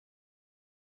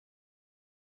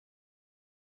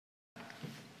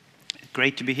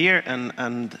Great to be here,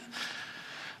 and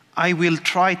I will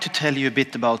try to tell you a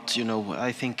bit about,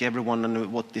 I think everyone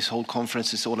and what this whole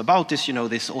conference is all about is,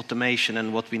 this automation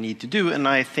and what we need to do. And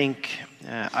I think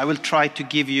I will try to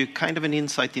give you kind of an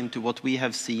insight into what we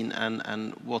have seen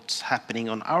and what's happening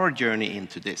on our journey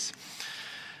into this.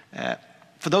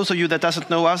 For those of you that doesn't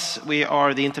know us, we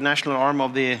are the international arm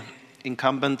of the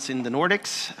incumbents in the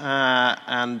Nordics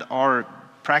and are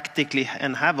practically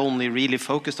and have only really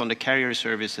focused on the carrier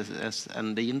services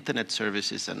and the internet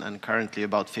services, and currently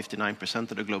about 59%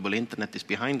 of the global internet is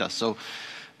behind us. So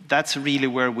that's really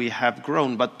where we have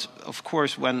grown. But of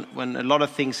course, when a lot of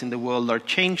things in the world are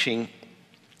changing,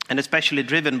 and especially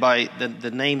driven by the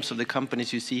names of the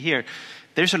companies you see here,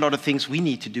 there's a lot of things we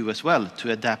need to do as well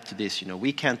to adapt to this.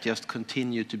 We can't just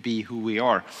continue to be who we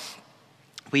are.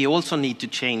 We also need to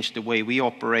change the way we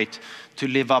operate to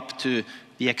live up to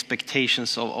the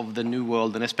expectations of the new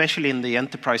world, and especially in the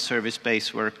enterprise service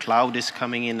space where cloud is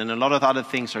coming in and a lot of other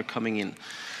things are coming in.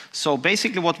 So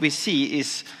basically what we see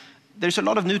is there's a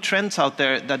lot of new trends out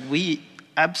there that we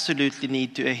absolutely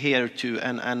need to adhere to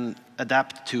and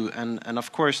adapt to. And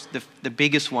of course, the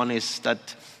biggest one is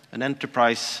that an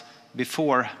enterprise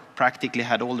before practically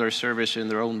had all their servers in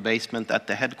their own basement at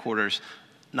the headquarters.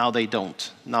 Now they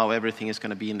don't. Now everything is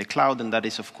going to be in the cloud, and that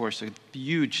is, of course, a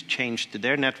huge change to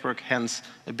their network, hence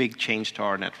a big change to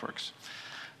our networks.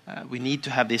 We need to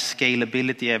have this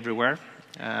scalability everywhere,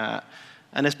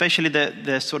 and especially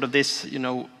the sort of this,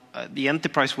 the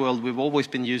enterprise world, we've always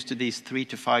been used to these 3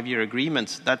 to 5 year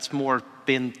agreements. That's more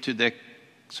been to the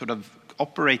sort of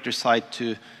operator side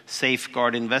to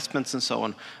safeguard investments and so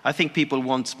on. I think people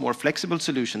want more flexible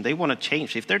solution. They want to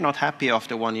change. If they're not happy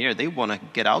after 1 year, they want to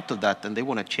get out of that and they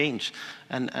want to change.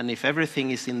 And if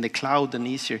everything is in the cloud and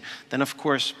easier, then of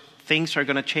course things are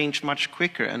going to change much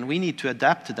quicker, and we need to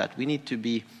adapt to that. We need to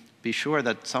be sure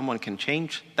that someone can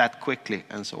change that quickly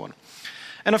and so on.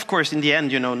 And of course, in the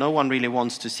end, no one really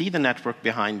wants to see the network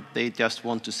behind. They just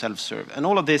want to self-serve. And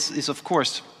all of this is, of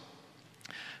course,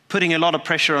 putting a lot of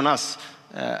pressure on us.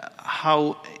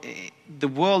 How the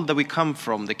world that we come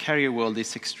from, the carrier world,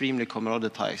 is extremely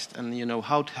commoditized. And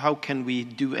how can we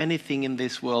do anything in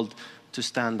this world to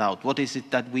stand out? What is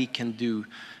it that we can do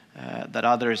that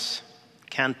others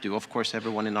can't do? Of course,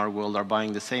 everyone in our world are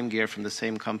buying the same gear from the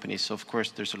same companies. So of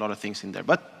course, there's a lot of things in there.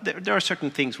 But there are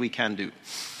certain things we can do.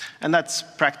 And that's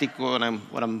practically what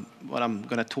I'm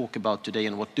going to talk about today,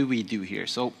 and what do we do here.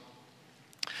 So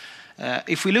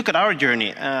if we look at our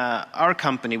journey, our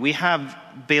company, we have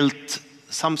built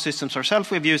some systems ourselves,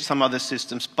 we've used some other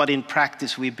systems, but in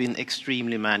practice we've been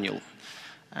extremely manual.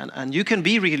 And you can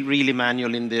be really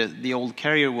manual in the old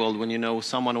carrier world. When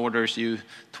someone orders you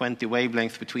 20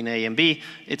 wavelengths between A and B,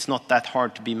 it's not that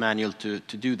hard to be manual to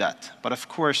do that. But of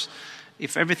course,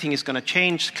 if everything is going to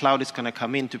change, cloud is going to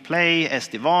come into play,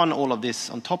 SD-WAN, all of this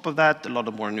on top of that, a lot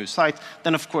of more new sites,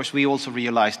 then of course we also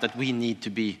realize that we need to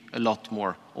be a lot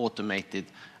more automated.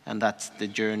 And that's the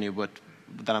journey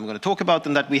that I'm going to talk about,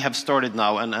 and that we have started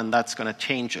now, and that's going to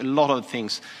change a lot of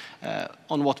things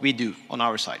on what we do on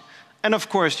our side. And of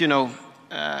course,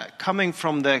 coming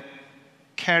from the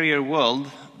carrier world,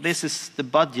 this is the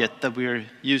budget that we're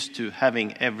used to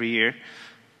having every year.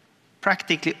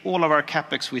 Practically all of our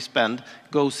capex we spend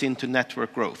goes into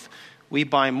network growth. We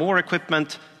buy more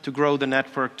equipment to grow the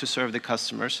network to serve the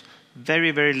customers.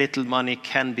 Very, very little money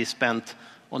can be spent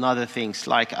on other things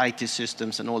like IT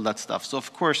systems and all that stuff. So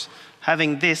of course,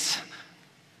 having this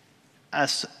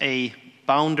as a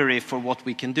boundary for what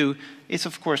we can do is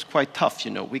of course quite tough.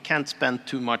 We can't spend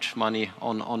too much money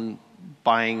on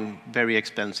buying very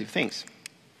expensive things.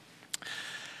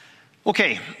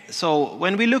 Okay, so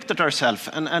when we looked at ourselves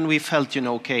and we felt,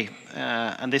 okay,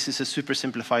 and this is a super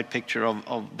simplified picture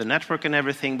of the network and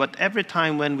everything, but every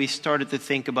time when we started to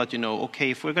think about,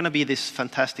 okay, if we're going to be this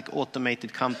fantastic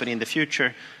automated company in the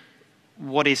future,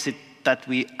 what is it that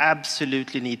we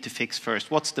absolutely need to fix first?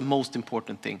 What's the most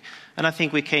important thing? And I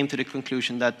think we came to the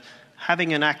conclusion that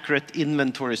having an accurate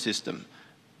inventory system,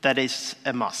 that is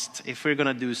a must. If we're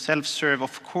going to do self-serve,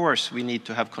 of course, we need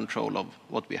to have control of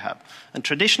what we have. And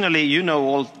traditionally,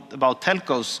 all about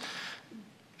telcos.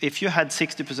 If you had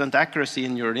 60% accuracy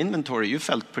in your inventory, you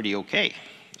felt pretty okay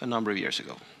a number of years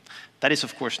ago. That is,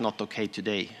 of course, not okay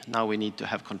today. Now we need to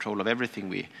have control of everything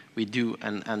we do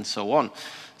and so on.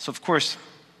 So, of course,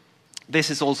 this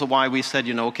is also why we said,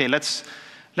 okay, let's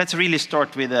really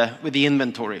start with the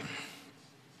inventory.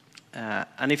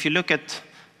 And if you look at,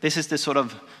 this is the sort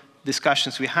of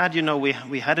discussions we had.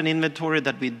 We had an inventory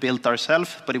that we built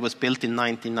ourselves, but it was built in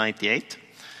 1998.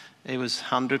 It was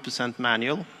 100%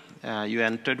 manual. You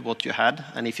entered what you had,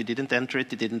 and if you didn't enter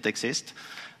it, it didn't exist.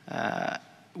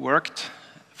 Worked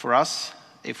for us.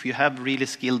 If you have really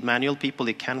skilled manual people,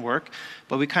 it can work.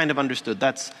 But we kind of understood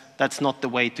that's not the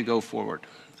way to go forward.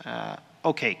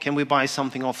 Okay, can we buy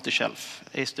something off the shelf?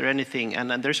 Is there anything?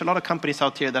 And there's a lot of companies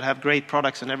out here that have great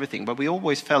products and everything, but we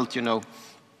always felt, you know,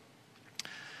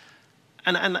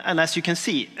 and as you can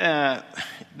see,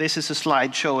 this is a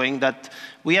slide showing that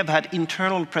we have had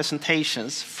internal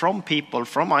presentations from people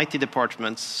from IT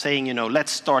departments saying, you know,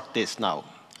 let's start this now.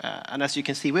 And as you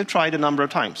can see, we've tried a number of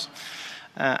times,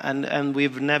 and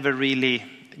we've never really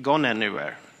gone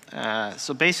anywhere.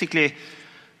 So basically,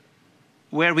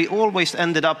 where we always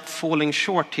ended up falling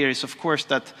short here is, of course,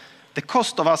 that the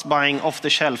cost of us buying off the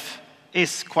shelf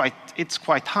is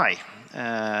quite high.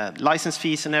 License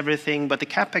fees and everything, but the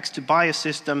capex to buy a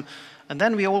system, and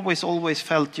then we always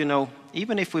felt, you know,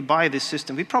 even if we buy this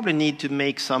system, we probably need to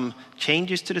make some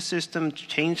changes to the system,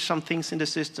 change some things in the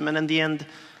system, and in the end,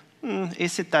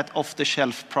 is it that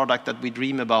off-the-shelf product that we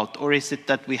dream about, or is it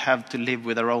that we have to live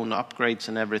with our own upgrades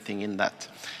and everything in that?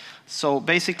 So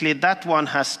basically, that one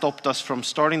has stopped us from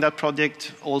starting that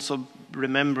project, also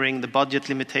remembering the budget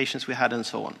limitations we had and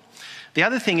so on. The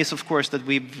other thing is, of course, that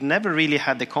we've never really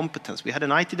had the competence. We had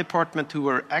an IT department who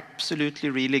were absolutely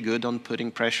really good on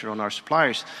putting pressure on our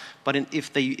suppliers. But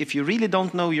if you really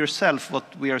don't know yourself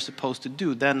what we are supposed to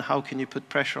do, then how can you put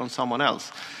pressure on someone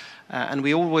else? And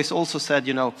we always also said,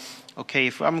 you know, okay,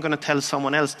 if I'm going to tell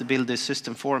someone else to build this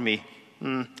system for me,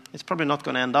 it's probably not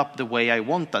going to end up the way I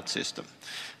want that system.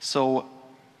 So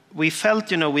we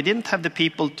felt, you know, we didn't have the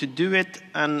people to do it,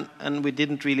 and we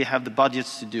didn't really have the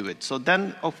budgets to do it. So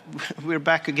then we're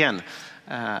back again.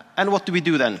 And what do we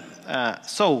do then?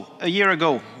 So a year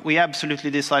ago, we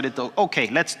absolutely decided, okay,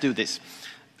 let's do this.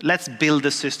 Let's build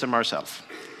the system ourselves.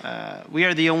 We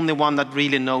are the only one that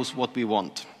really knows what we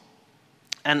want.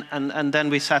 And then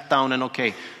we sat down and,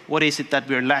 okay, what is it that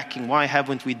we're lacking? Why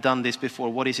haven't we done this before?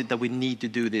 What is it that we need to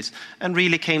do this? And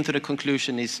really came to the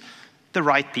conclusion is the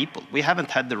right people. We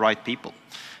haven't had the right people.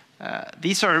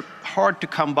 These are hard to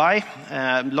come by.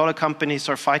 A lot of companies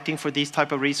are fighting for these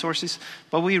type of resources,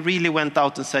 but we really went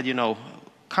out and said, you know,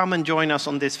 come and join us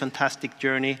on this fantastic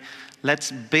journey.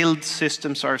 Let's build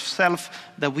systems ourselves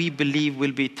that we believe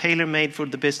will be tailor-made for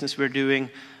the business we're doing.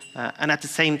 And at the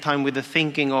same time, with the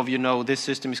thinking of, you know, this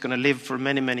system is going to live for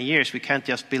many, many years. We can't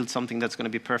just build something that's going to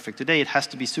be perfect today. It has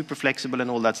to be super flexible and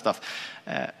all that stuff.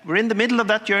 We're in the middle of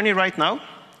that journey right now.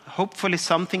 Hopefully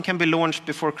something can be launched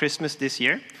before Christmas this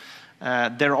year.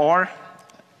 There are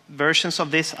versions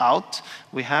of this out.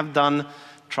 We have done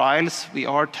trials. We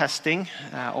are testing.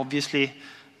 Obviously,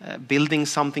 building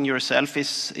something yourself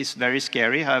is very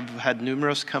scary. I've had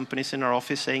numerous companies in our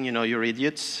office saying, you know, you're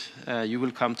idiots. You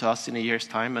will come to us in a year's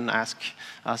time and ask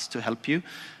us to help you.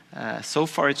 So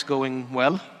far, it's going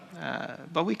well.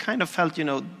 But we kind of felt, you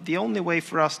know, the only way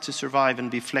for us to survive and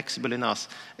be flexible in us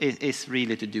is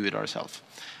really to do it ourselves.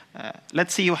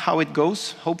 Let's see how it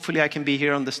goes. Hopefully I can be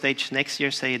here on the stage next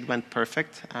year, say it went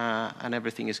perfect and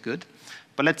everything is good.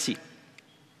 But let's see.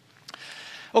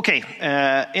 Okay,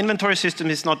 inventory system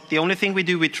is not the only thing we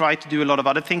do. We try to do a lot of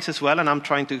other things as well, and I'm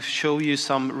trying to show you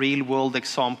some real-world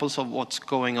examples of what's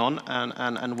going on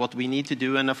and what we need to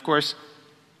do. And of course,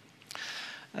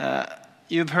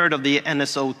 you've heard of the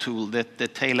NSO tool, the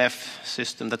TailF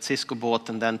system that Cisco bought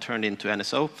and then turned into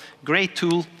NSO. Great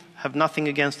tool. Have nothing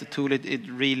against the tool. It's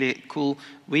really cool.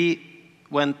 We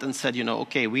went and said, you know,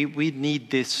 okay, we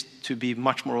need this to be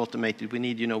much more automated. We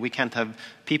need, you know, we can't have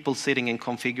people sitting and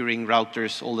configuring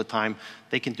routers all the time.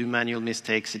 They can do manual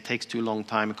mistakes. It takes too long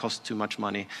time. It costs too much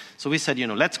money. So we said, you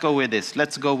know, let's go with this.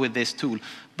 Let's go with this tool.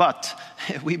 But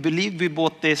we believed we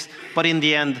bought this, but in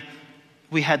the end,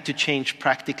 we had to change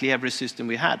practically every system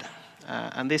we had.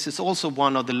 And this is also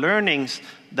one of the learnings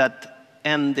that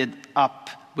ended up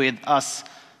with us.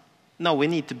 No, we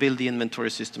need to build the inventory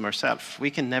system ourselves.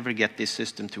 We can never get this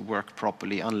system to work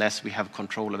properly unless we have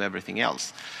control of everything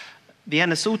else. The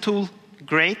NSO tool,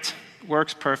 great,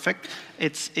 works perfect.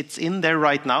 It's in there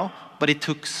right now, but it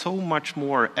took so much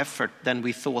more effort than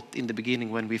we thought in the beginning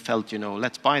when we felt, you know,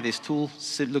 let's buy this tool.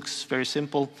 It looks very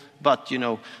simple, but, you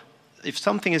know, if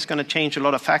something is going to change a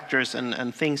lot of factors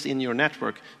and things in your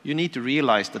network, you need to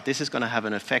realize that this is going to have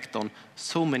an effect on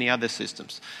so many other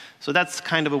systems. So that's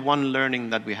kind of a one learning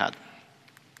that we had.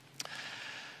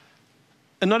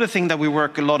 Another thing that we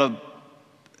work a lot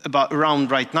around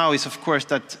right now is, of course,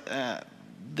 that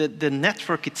the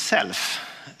network itself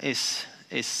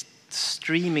is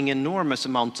streaming enormous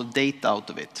amounts of data out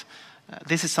of it.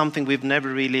 This is something we've never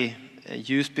really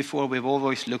used before. We've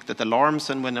always looked at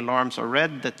alarms, and when alarms are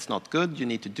red, that's not good. You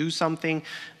need to do something.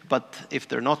 But if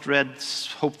they're not red,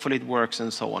 hopefully it works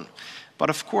and so on. But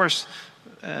of course,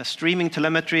 streaming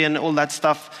telemetry and all that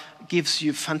stuff gives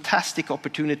you fantastic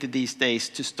opportunity these days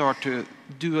to start to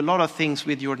do a lot of things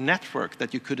with your network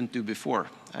that you couldn't do before.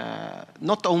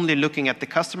 Not only looking at the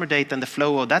customer data and the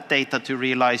flow of that data to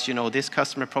realize, this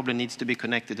customer probably needs to be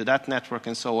connected to that network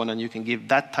and so on, and you can give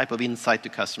that type of insight to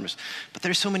customers. But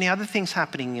there's so many other things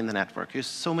happening in the network. There's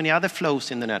so many other flows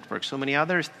in the network, so many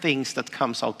other things that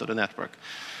comes out of the network.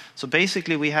 So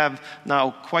basically we have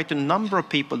now quite a number of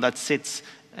people that sits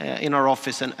in our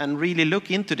office and really look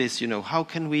into this, how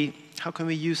can we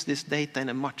use this data in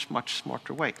a much, much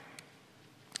smarter way.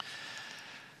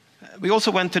 We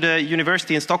also went to the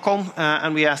university in Stockholm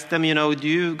and we asked them, do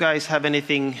you guys have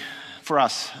anything for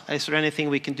us? Is there anything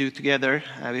we can do together?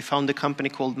 We found a company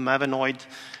called Mavenoid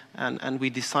and we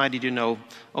decided,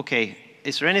 okay,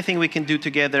 is there anything we can do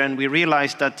together? And we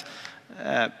realized that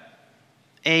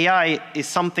AI is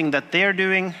something that they're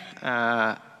doing,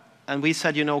 and we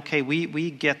said, okay,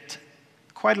 we get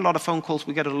quite a lot of phone calls,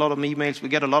 we get a lot of emails, we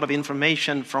get a lot of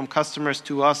information from customers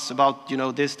to us about,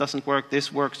 this doesn't work,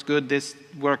 this works good, this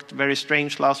worked very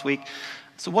strange last week.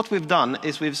 So what we've done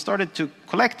is we've started to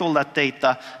collect all that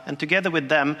data and together with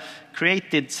them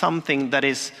created something that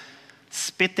is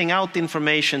spitting out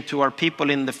information to our people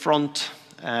in the front,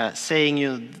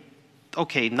 saying,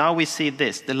 okay, now we see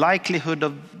this. The likelihood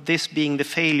of this being the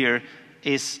failure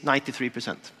is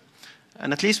 93%.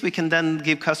 And at least we can then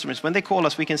give customers, when they call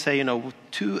us, we can say,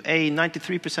 to a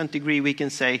 93% degree, we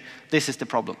can say, this is the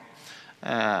problem.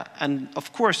 And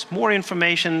of course, more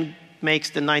information makes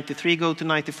the 93 go to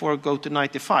 94, go to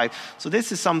 95. So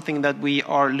this is something that we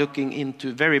are looking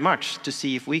into very much to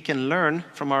see if we can learn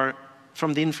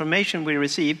from the information we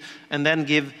receive and then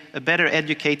give a better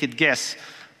educated guess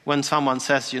when someone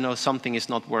says, something is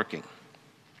not working.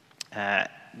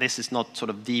 This is not sort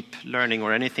of deep learning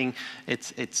or anything.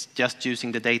 It's just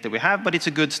using the data we have, but it's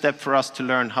a good step for us to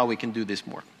learn how we can do this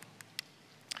more.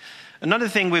 Another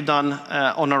thing we've done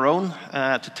on our own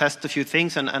to test a few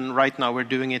things, and right now we're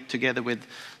doing it together with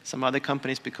some other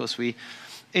companies because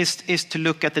is to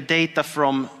look at the data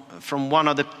from one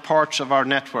of the parts of our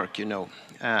network,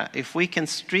 If we can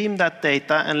stream that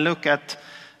data and look at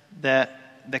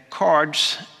the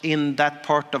cards in that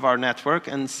part of our network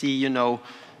and see,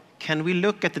 can we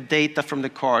look at the data from the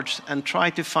cards and try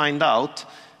to find out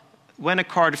when a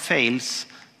card fails,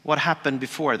 what happened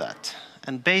before that?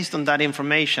 And based on that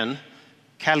information,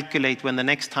 calculate when the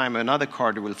next time another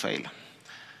card will fail.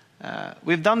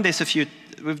 We've done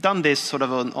this sort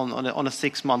of on a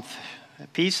 6-month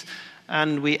piece,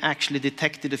 and we actually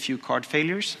detected a few card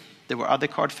failures. There were other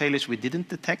card failures we didn't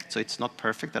detect, so it's not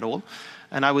perfect at all.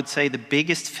 And I would say the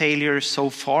biggest failure so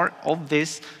far of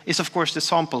this is, of course, the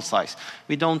sample size.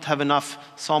 We don't have enough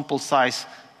sample size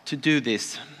to do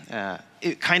this.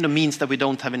 It kind of means that we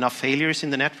don't have enough failures in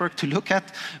the network to look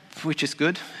at, which is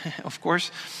good, of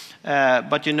course.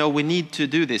 But, we need to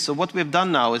do this. So what we've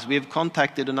done now is we've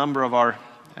contacted a number of our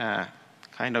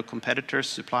kind of competitors,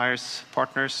 suppliers,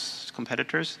 partners,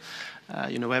 competitors.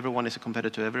 Everyone is a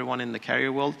competitor to everyone in the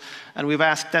carrier world. And we've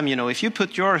asked them, if you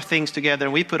put your things together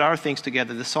and we put our things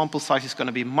together, the sample size is going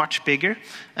to be much bigger.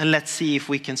 And let's see if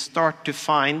we can start to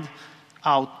find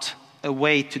out a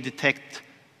way to detect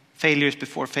failures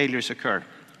before failures occur.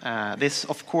 This,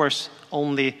 of course,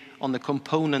 only on the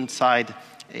component side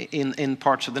in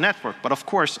parts of the network. But of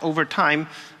course, over time,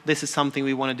 this is something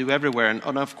we want to do everywhere.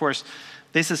 And of course,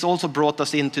 this has also brought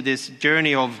us into this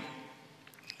journey of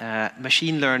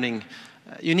machine learning.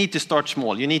 You need to start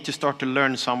small. You need to start to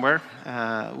learn somewhere.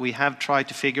 We have tried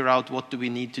to figure out what do we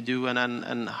need to do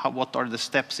and what are the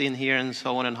steps in here and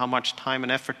so on, and how much time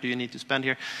and effort do you need to spend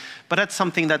here. But that's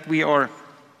something that we are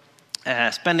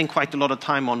spending quite a lot of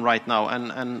time on right now,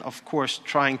 and of course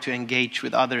trying to engage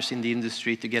with others in the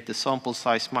industry to get the sample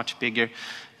size much bigger.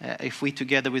 If we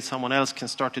together with someone else can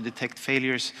start to detect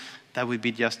failures, that would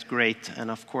be just great. And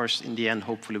of course, in the end,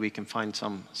 hopefully we can find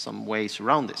some ways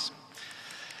around this.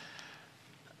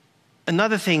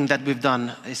 Another thing that we've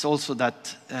done is also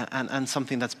that, and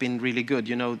something that's been really good,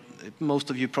 most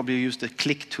of you probably use the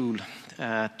click tool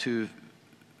to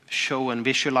show and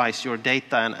visualize your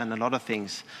data and a lot of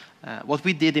things. What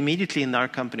we did immediately in our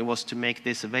company was to make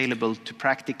this available to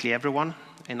practically everyone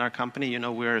in our company.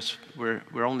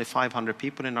 We're only 500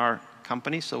 people in our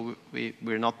company, so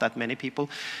we're not that many people.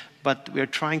 But we're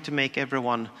trying to make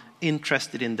everyone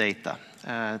interested in data,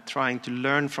 trying to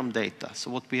learn from data.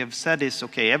 So what we have said is,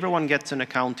 okay, everyone gets an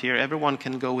account here, everyone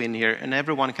can go in here, and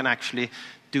everyone can actually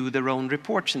do their own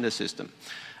reports in the system.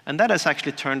 And that has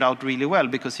actually turned out really well,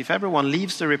 because if everyone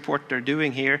leaves the report they're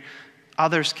doing here,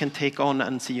 others can take on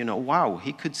and see, wow,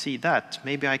 he could see that.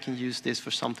 Maybe I can use this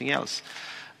for something else.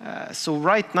 So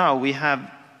right now we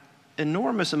have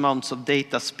enormous amounts of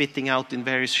data spitting out in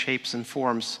various shapes and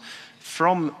forms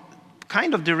from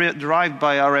kind of derived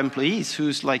by our employees,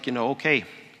 who's like, okay,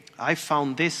 I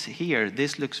found this here.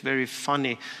 This looks very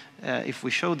funny. If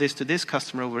we show this to this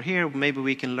customer over here, maybe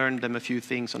we can learn them a few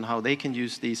things on how they can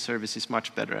use these services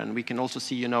much better. And we can also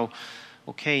see,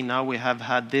 okay, now we have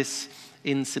had this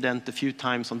incident a few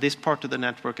times on this part of the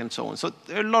network and so on. So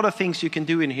there are a lot of things you can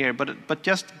do in here, but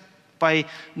just by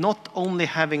not only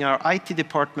having our IT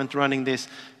department running this,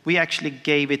 we actually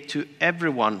gave it to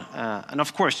everyone. And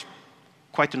of course,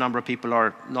 quite a number of people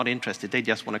are not interested. They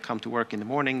just want to come to work in the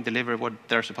morning, deliver what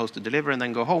they're supposed to deliver, and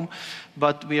then go home.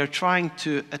 But we are trying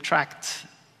to attract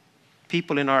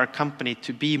people in our company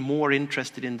to be more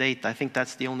interested in data. I think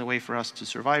that's the only way for us to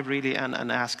survive, really,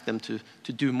 and ask them to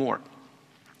do more.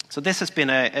 So this has been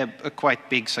a quite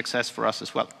big success for us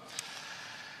as well.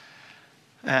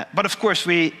 But of course,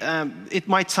 it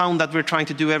might sound that we're trying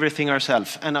to do everything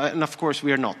ourselves, and of course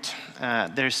we are not.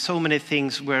 There's so many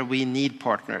things where we need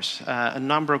partners. A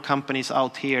number of companies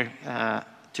out here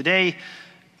today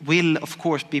will, of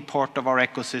course, be part of our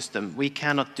ecosystem. We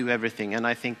cannot do everything, and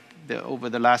I think over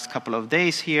the last couple of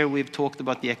days here, we've talked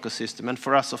about the ecosystem, and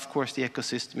for us, of course, the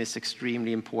ecosystem is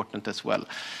extremely important as well.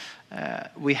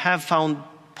 We have found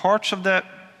parts of the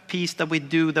piece that we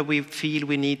do that we feel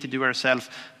we need to do ourselves,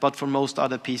 but for most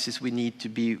other pieces we need to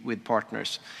be with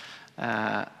partners.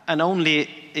 And only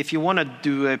if you want to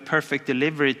do a perfect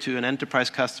delivery to an enterprise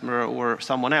customer or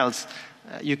someone else,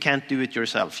 you can't do it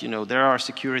yourself. There are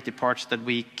security parts that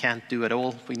we can't do at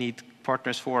all. We need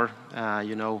partners for,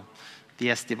 the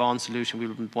SD-WAN solution.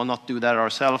 We will not do that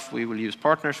ourselves. We will use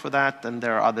partners for that, and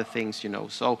there are other things,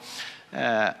 So,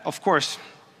 of course,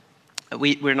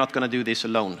 we're not going to do this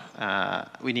alone.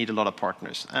 We need a lot of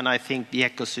partners. And I think the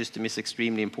ecosystem is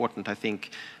extremely important. I think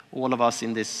all of us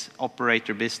in this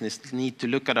operator business need to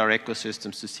look at our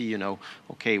ecosystems to see,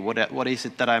 okay, what is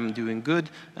it that I'm doing good,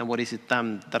 and what is it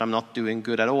that I'm not doing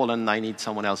good at all, and I need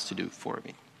someone else to do for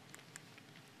me.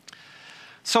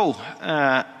 So,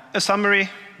 a summary,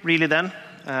 really then.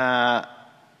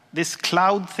 This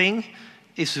cloud thing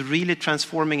is really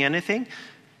transforming anything.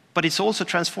 But it's also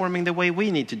transforming the way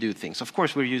we need to do things. Of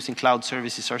course, we're using cloud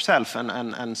services ourselves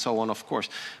and so on, of course.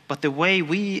 But the way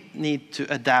we need to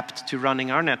adapt to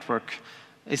running our network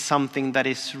is something that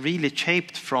is really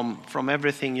shaped from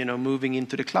everything, moving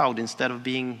into the cloud instead of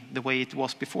being the way it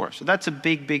was before. So that's a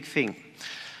big, big thing.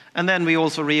 And then we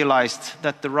also realized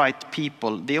that the right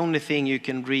people, the only thing you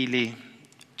can really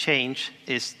change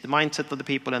is the mindset of the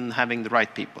people and having the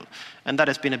right people. And that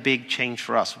has been a big change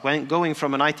for us. Going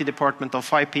from an IT department of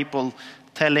 5 people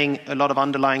telling a lot of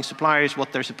underlying suppliers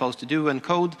what they're supposed to do and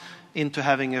code, into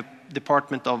having a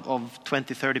department of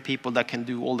 20, 30 people that can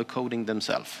do all the coding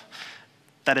themselves.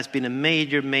 That has been a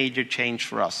major, major change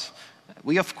for us.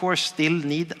 We, of course, still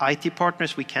need IT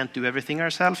partners. We can't do everything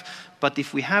ourselves. But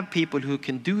if we have people who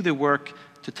can do the work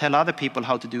to tell other people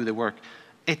how to do the work,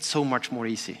 it's so much more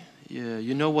easy.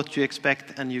 You know what you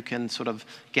expect, and you can sort of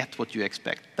get what you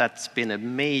expect. That's been a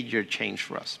major change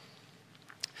for us.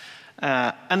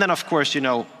 And then, of course,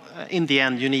 in the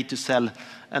end, you need to sell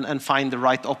and find the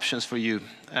right options for you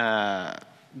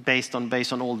based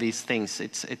on all these things.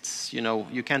 It's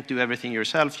you can't do everything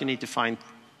yourself. You need to find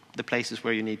the places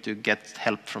where you need to get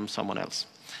help from someone else.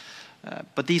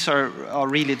 But these are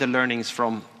really the learnings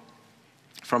from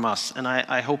us, and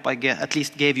I hope I at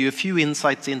least gave you a few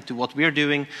insights into what we're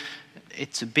doing.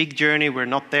 It's a big journey. We're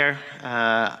not there.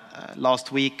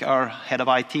 Last week, our head of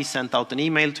IT sent out an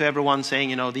email to everyone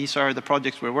saying, these are the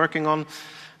projects we're working on.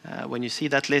 When you see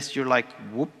that list, you're like,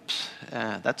 whoops,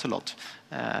 that's a lot.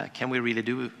 Can we really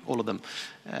do all of them?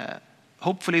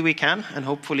 Hopefully we can, and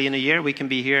hopefully in a year we can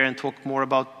be here and talk more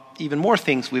about even more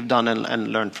things we've done and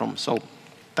learned from. So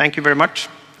thank you very much.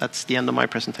 That's the end of my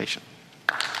presentation.